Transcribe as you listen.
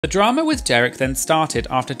The drama with Derrick then started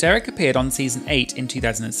after Derrick appeared on season 8 in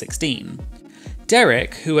 2016.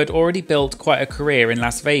 Derrick, who had already built quite a career in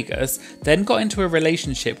Las Vegas, then got into a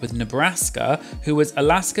relationship with Nebraska, who was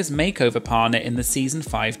Alaska's makeover partner in the season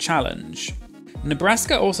 5 challenge.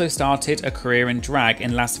 Nebraska also started a career in drag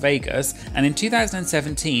in Las Vegas, and in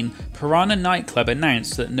 2017, Piranha Nightclub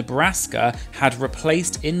announced that Nebraska had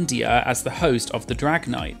replaced India as the host of the drag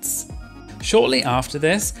nights. Shortly after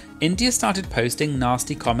this, India started posting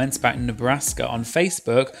nasty comments about Nebraska on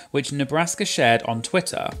Facebook, which Nebraska shared on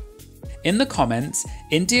Twitter. In the comments,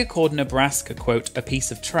 India called Nebraska, quote, a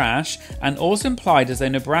piece of trash, and also implied as though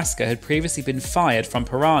Nebraska had previously been fired from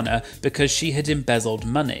Piranha because she had embezzled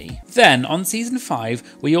money. Then, on season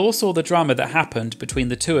 5, we all saw the drama that happened between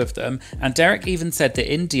the two of them, and Derrick even said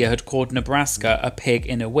that India had called Nebraska a pig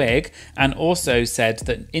in a wig, and also said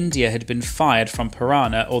that India had been fired from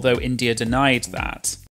Piranha, although India denied that.